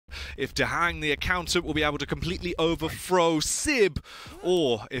if DaHang, the accountant, will be able to completely overthrow SIB,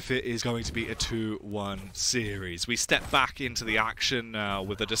 or if it is going to be a 2-1 series. We step back into the action now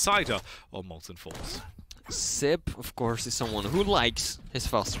with a decider on Molten Falls. SIB, of course, is someone who likes his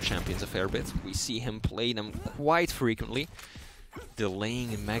faster champions a fair bit. We see him play them quite frequently,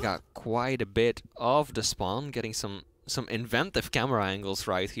 delaying Mega quite a bit of the spawn, getting some inventive camera angles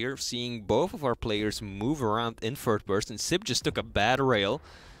right here, seeing both of our players move around in third person. SIB just took a bad rail.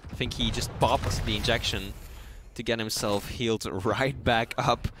 I think he just popped the injection to get himself healed right back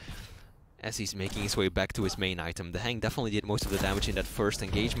up as he's making his way back to his main item. DaHang definitely did most of the damage in that first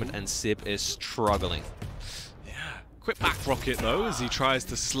engagement, and SIB is struggling. Quick back rocket though, as he tries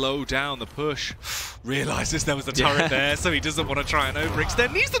to slow down the push. Realizes there was a turret there, so he doesn't want to try and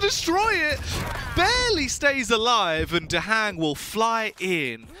overextend. Needs to destroy it! Barely stays alive, and DaHang will fly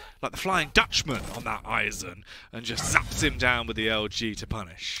in like the Flying Dutchman on that Eisen and just zaps him down with the LG to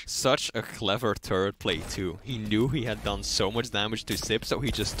punish. Such a clever turret play too. He knew he had done so much damage to SIB, so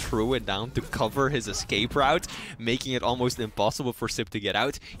he just threw it down to cover his escape route, making it almost impossible for SIB to get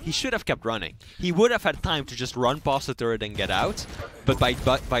out. He should have kept running. He would have had time to just run past the turret and get out, but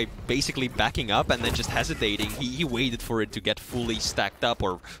by basically backing up and then just hesitating, he waited for it to get fully stacked up,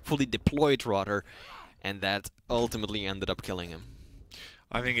 or fully deployed rather, and that ultimately ended up killing him.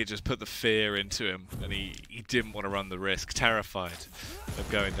 I think it just put the fear into him, and he didn't want to run the risk, terrified of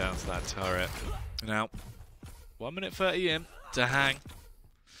going down to that turret. Now, 1 minute 30 in, DaHang.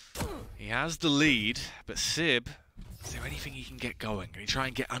 He has the lead, but SIB, is there anything he can get going? Can he try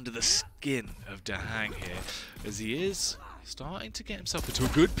and get under the skin of DaHang here, as he is starting to get himself into a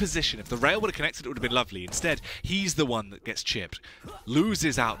good position? If the rail would have connected, it would have been lovely. Instead, he's the one that gets chipped,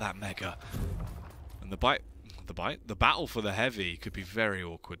 loses out that Mega, and the battle for the heavy could be very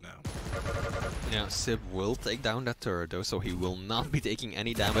awkward now. Yeah, SIB will take down that turret though, so he will not be taking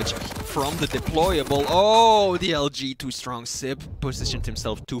any damage from the deployable. Oh, the LG too strong. SIB positioned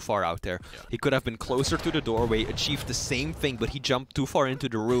himself too far out there. Yeah. He could have been closer to the doorway, achieved the same thing, but he jumped too far into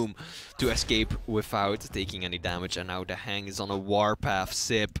the room to escape without taking any damage. And now DaHang is on a warpath.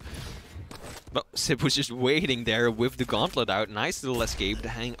 SIB was just waiting there with the gauntlet out. Nice little escape.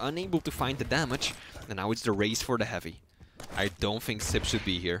 DaHang unable to find the damage. And now it's the race for the heavy. I don't think SIB should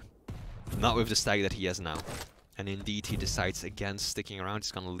be here. Not with the stack that he has now. And indeed, he decides against sticking around.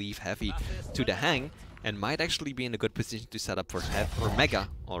 He's going to leave heavy to DaHang, and might actually be in a good position to set up for Mega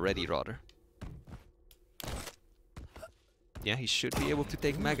already, rather. Yeah, he should be able to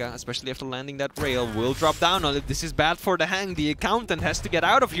take Mega, especially after landing that rail. Will drop down on it. This is bad for DaHang. The accountant has to get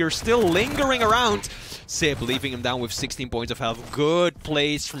out of here, still lingering around. SIB leaving him down with 16 points of health. Good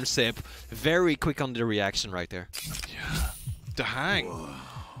plays from SIB. Very quick on the reaction right there. Yeah, DaHang.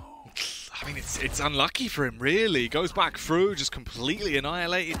 I mean, it's unlucky for him, really. Goes back through, just completely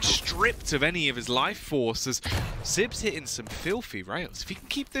annihilated, stripped of any of his life force, as SIB's hitting some filthy rails. If he can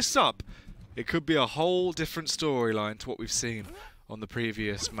keep this up, it could be a whole different storyline to what we've seen on the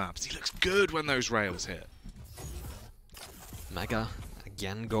previous maps. He looks good when those rails hit. Mega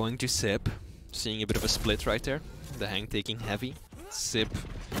again going to SIB. Seeing a bit of a split right there. DaHang taking heavy. SIB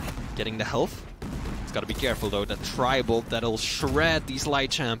getting the health. He's got to be careful though, that tribal that'll shred these light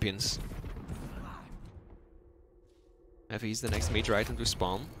champions. Heavy's the next major item to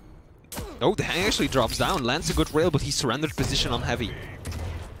spawn. Oh, DaHang actually drops down, lands a good rail, but he surrendered position on heavy.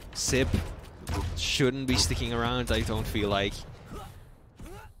 SIB shouldn't be sticking around, I don't feel like.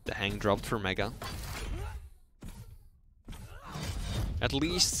 DaHang dropped for Mega. At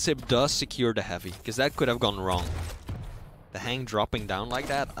least SIB does secure the heavy, because that could have gone wrong. DaHang dropping down like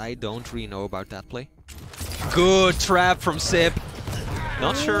that, I don't really know about that play. Good trap from SIB.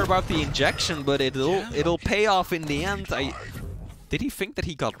 Not sure about the injection, but it'll pay off in the end. Did he think that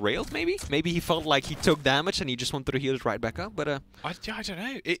he got railed, maybe? Maybe he felt like he took damage and he just wanted to heal it right back up, but I don't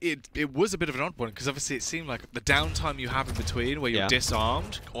know. It was a bit of an odd one, because obviously it seemed like the downtime you have in between, where you're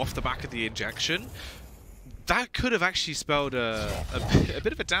disarmed off the back of the injection, that could have actually spelled a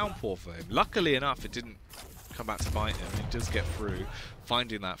bit of a downpour for him. Luckily enough, it didn't come back to bite him. He does get through,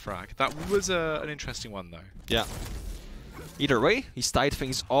 finding that frag. That was an interesting one, though. Yeah. Either way, he's tied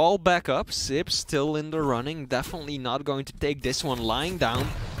things all back up. SIB still in the running. Definitely not going to take this one lying down.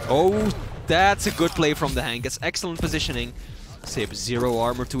 Oh, that's a good play from DaHang. That's excellent positioning. SIB, 0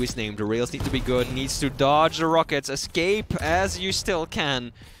 armor to his name. The rails need to be good. Needs to dodge the rockets. Escape as you still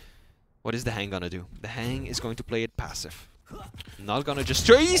can. What is DaHang gonna do? DaHang is going to play it passive. Not gonna just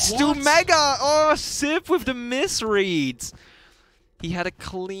chase to Mega! Oh, SIB with the misreads. He had a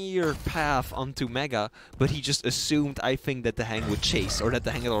clear path onto Mega, but he just assumed, I think, that DaHang would chase, or that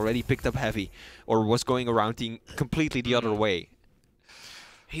DaHang had already picked up heavy, or was going around completely the other way.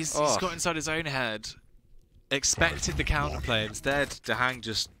 He's got inside his own head, expected the counterplay. Instead, DaHang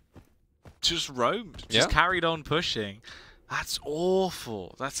just roamed, just carried on pushing. That's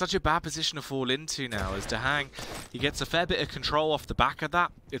awful. That's such a bad position to fall into now, as DaHang, he gets a fair bit of control off the back of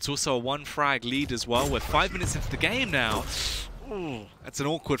that. It's also a 1 frag lead as well. We're 5 minutes into the game now. Ooh, that's an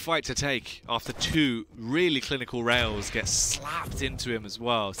awkward fight to take after 2 really clinical rails get slapped into him as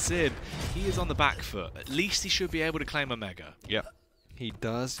well. SIB, he is on the back foot. At least he should be able to claim a Mega. Yep. He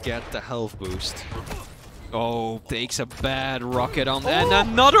does get the health boost. Oh, takes a bad rocket on and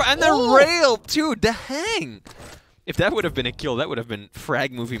another, and the rail too. DaHang. If that would have been a kill, that would have been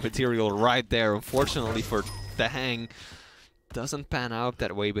frag movie material right there. Unfortunately for DaHang, doesn't pan out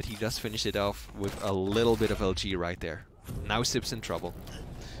that way, but he does finish it off with a little bit of LG right there. Now SIB's in trouble.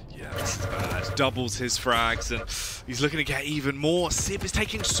 Yeah, this is bad. Doubles his frags, and he's looking to get even more. SIB is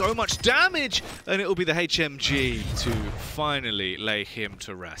taking so much damage, and it will be the HMG to finally lay him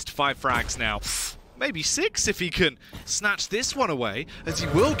to rest. 5 frags now. Maybe 6 if he can snatch this one away, as he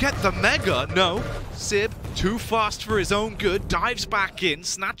will get the Mega. No, SIB, too fast for his own good, dives back in,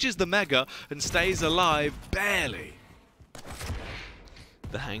 snatches the Mega, and stays alive, barely.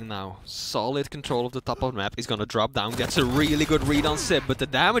 DaHang now, solid control of the top of the map. He's gonna drop down, gets a really good read on SIB, but the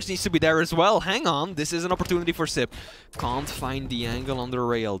damage needs to be there as well. Hang on, this is an opportunity for SIB. Can't find the angle on the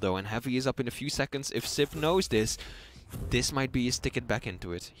rail though, and Heavy is up in a few seconds. If SIB knows this, this might be his ticket back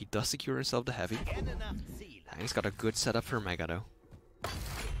into it. He does secure himself the Heavy. DaHang's got a good setup for Mega though.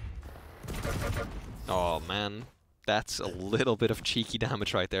 Oh man, that's a little bit of cheeky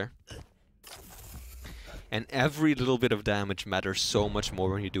damage right there. And every little bit of damage matters so much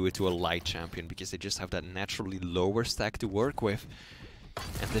more when you do it to a light champion, because they just have that naturally lower stack to work with.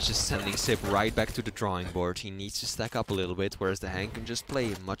 And that's just sending SIB right back to the drawing board. He needs to stack up a little bit, whereas DaHang can just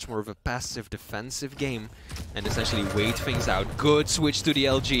play much more of a passive defensive game and essentially wait things out. Good switch to the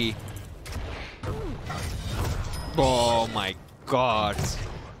LG. Oh my god.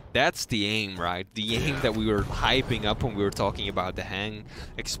 That's the aim, right? The aim that we were hyping up when we were talking about DaHang,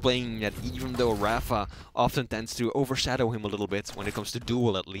 explaining that even though Rafa often tends to overshadow him a little bit, when it comes to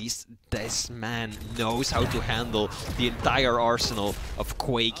duel at least, this man knows how to handle the entire arsenal of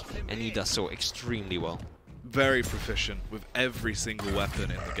Quake, and he does so extremely well. Very proficient with every single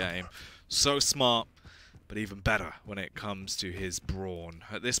weapon in the game. So smart, but even better when it comes to his brawn.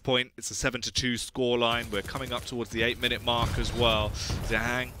 At this point, it's a 7-2 scoreline. We're coming up towards the 8-minute mark as well.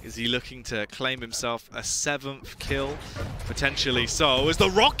 DaHang, is he looking to claim himself a 7th kill? Potentially so. As the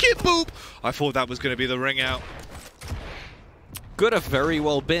rocket boop! I thought that was going to be the ring out. Could have very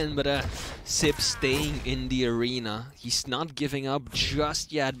well been, but SIB staying in the arena. He's not giving up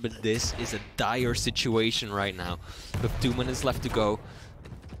just yet, but this is a dire situation right now. With 2 minutes left to go.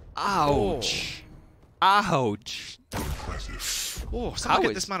 Ouch! Ouch! Oh, someone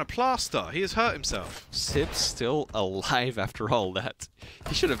get this man a plaster. He has hurt himself. SIB's still alive after all that.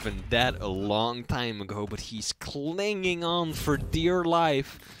 He should have been dead a long time ago, but he's clinging on for dear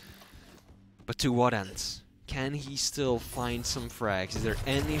life. But to what ends? Can he still find some frags? Is there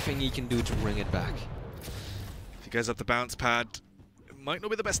anything he can do to bring it back? If he goes up the bounce pad, might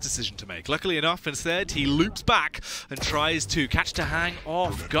not be the best decision to make. Luckily enough, instead, he loops back and tries to catch DaHang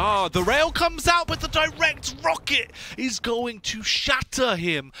off guard. The rail comes out, but the direct rocket is going to shatter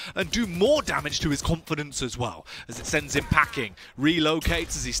him and do more damage to his confidence as well, as it sends him packing.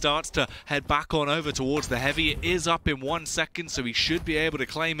 Relocates as he starts to head back on over towards the Heavy. It is up in 1 second, so he should be able to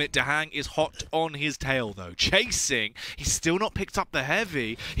claim it. DaHang is hot on his tail, though. Chasing. He's still not picked up the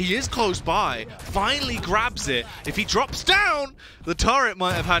Heavy. He is close by. Finally grabs it. If he drops down, the turret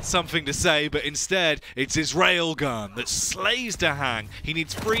might have had something to say, but instead, it's his railgun that slays DaHang. He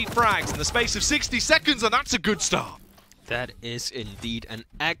needs 3 frags in the space of 60 seconds, and that's a good start. That is indeed an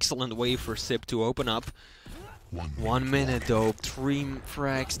excellent way for SIB to open up. 1 minute though, 3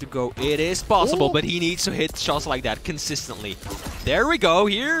 frags to go. It is possible, but he needs to hit shots like that consistently. There we go.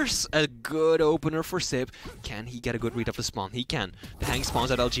 Here's a good opener for SIB. Can he get a good read of the spawn? He can. DaHang spawns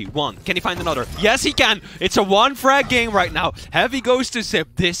at LG. 1. Can he find another? Yes, he can. It's a 1 frag game right now. Heavy goes to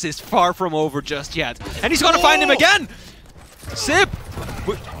SIB. This is far from over just yet. And he's going to find him again. SIB.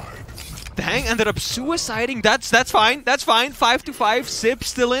 DaHang ended up suiciding. That's fine. That's fine. 5-5. SIB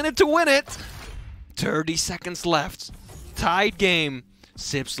still in it to win it. 30 seconds left. Tied game.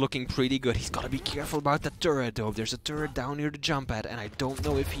 SIB's looking pretty good. He's got to be careful about that turret though. There's a turret down here to jump at, and I don't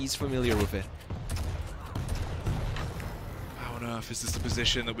know if he's familiar with it. How on earth enough. This is the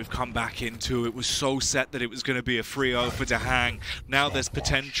position that we've come back into. It was so set that it was going to be a 3-0 for DaHang. Now there's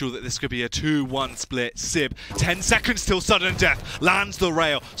potential that this could be a 2-1 split. SIB, 10 seconds till sudden death, lands the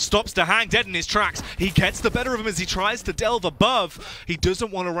rail, stops DaHang dead in his tracks. He gets the better of him as he tries to delve above. He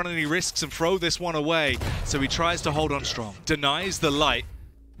doesn't want to run any risks and throw this one away, so he tries to hold on strong. Denies the light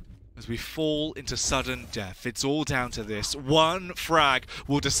as we fall into sudden death. It's all down to this. One frag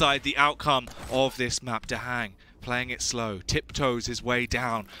will decide the outcome of this map. DaHang playing it slow, tiptoes his way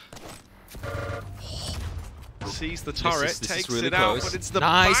down. Sees the turret, takes really it close. out, but it's the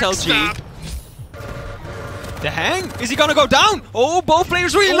nice backstab. LG. DaHang, is he gonna go down? Oh, both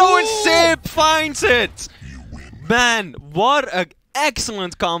players really low, and SIB finds it. Man, what an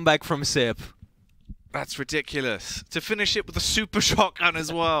excellent comeback from SIB. That's ridiculous. To finish it with a super shotgun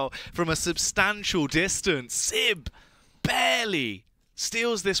as well from a substantial distance. SIB barely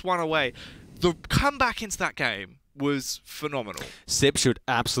steals this one away. The comeback into that game was phenomenal. SIB should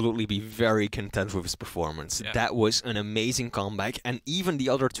absolutely be very content with his performance. Yeah. That was an amazing comeback, and even the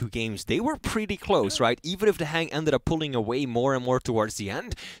other two games, they were pretty close, right? Even if DaHang ended up pulling away more and more towards the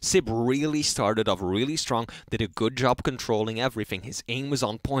end, SIB really started off really strong, did a good job controlling everything. His aim was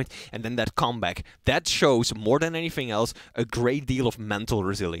on point, and then that comeback, that shows more than anything else a great deal of mental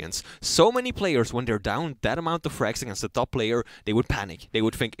resilience. So many players, when they're down that amount of frags against the top player, they would panic. They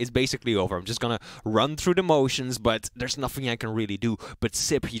would think, it's basically over. I'm just gonna run through the motions, but there's nothing I can really do. But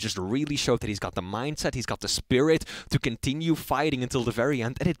SIB, he just really showed that he's got the mindset, he's got the spirit to continue fighting until the very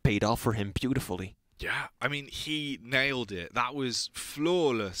end, and it paid off for him beautifully. Yeah, I mean, he nailed it. That was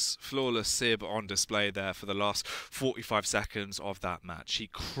flawless SIB on display there for the last 45 seconds of that match. He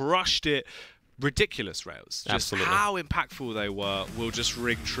crushed it. Ridiculous rails. Just absolutely. How impactful they were will just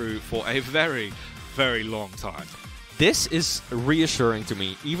ring true for a very, very long time. This is reassuring to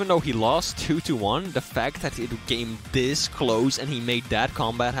me. Even though he lost 2-1, the fact that it came this close and he made that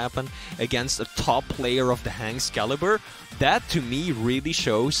combat happen against a top player of DaHang's caliber, that to me really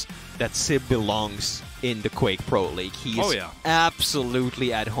shows that SIB belongs in the Quake Pro League. He is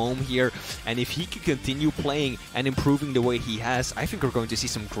absolutely at home here, and if he can continue playing and improving the way he has, I think we're going to see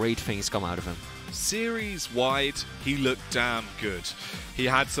some great things come out of him. Series-wide, he looked damn good. He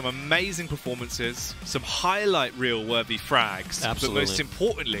had some amazing performances, some highlight reel-worthy frags, absolutely. But most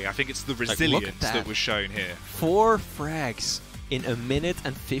importantly, I think it's the resilience that was shown here. 4 frags in 1 minute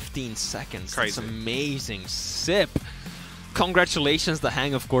and 15 seconds. Crazy. That's amazing. SIB. Congratulations,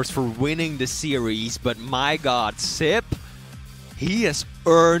 DaHang, of course, for winning the series, but my god, SIB, he has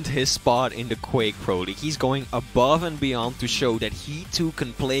earned his spot in the Quake Pro League. He's going above and beyond to show that he too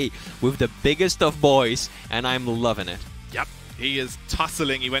can play with the biggest of boys, and I'm loving it. Yep, he is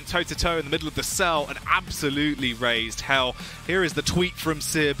tussling. He went toe-to-toe in the middle of the cell and absolutely raised hell. Here is the tweet from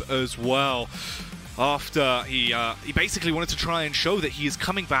SIB as well. After he basically wanted to try and show that he is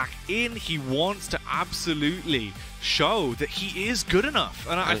coming back in. He wants to absolutely show that he is good enough,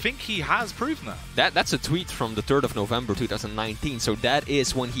 and I think he has proven that. That's a tweet from the 3rd of November 2019, so that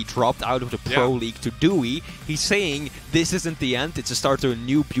is when he dropped out of the Pro League to Dewey. He's saying, this isn't the end, it's a start to a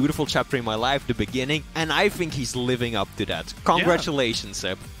new beautiful chapter in my life, the beginning, and I think he's living up to that. Congratulations,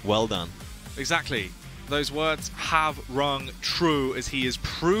 SIB. Well done. Exactly. Those words have rung true as he is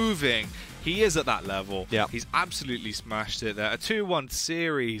proving he is at that level. Yeah. He's absolutely smashed it there. A 2-1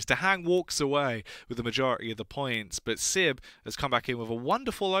 series. DaHang walks away with the majority of the points, but SIB has come back in with a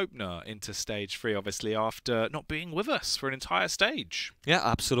wonderful opener into stage 3, obviously, after not being with us for an entire stage. Yeah,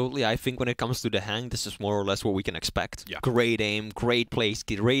 absolutely. I think when it comes to DaHang, this is more or less what we can expect. Yeah. Great aim, great place,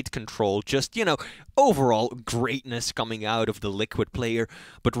 great control, just, you know, overall greatness coming out of the Liquid player.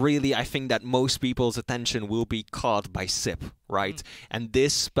 But really, I think that most people's attention will be caught by SIB, right? And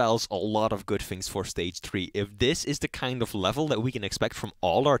this spells a lot of good things for stage 3. If this is the kind of level that we can expect from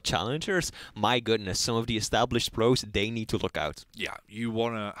all our challengers, my goodness, some of the established pros, they need to look out. Yeah, you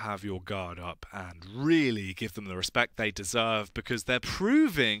want to have your guard up and really give them the respect they deserve, because they're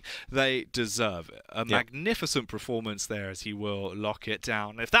proving they deserve it. A magnificent performance there as he will lock it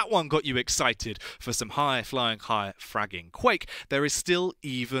down. If that one got you excited for some high-flying, high-fragging Quake, there is still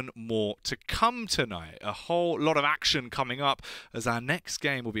even more to come tonight. A whole lot of action coming up as our next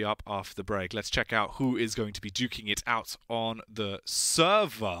game will be up after the break. Let's check out who is going to be duking it out on the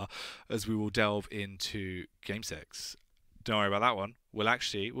server as we will delve into Game 6. Don't worry about that one. We'll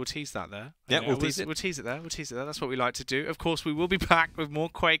tease that there. Yeah, we'll tease it. We'll tease it there. That's what we like to do. Of course, we will be back with more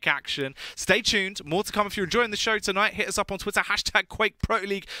Quake action. Stay tuned. More to come. If you're enjoying the show tonight, hit us up on Twitter,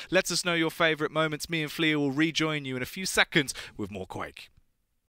 #QuakeProLeague. Let us know your favourite moments. Me and Flea will rejoin you in a few seconds with more Quake.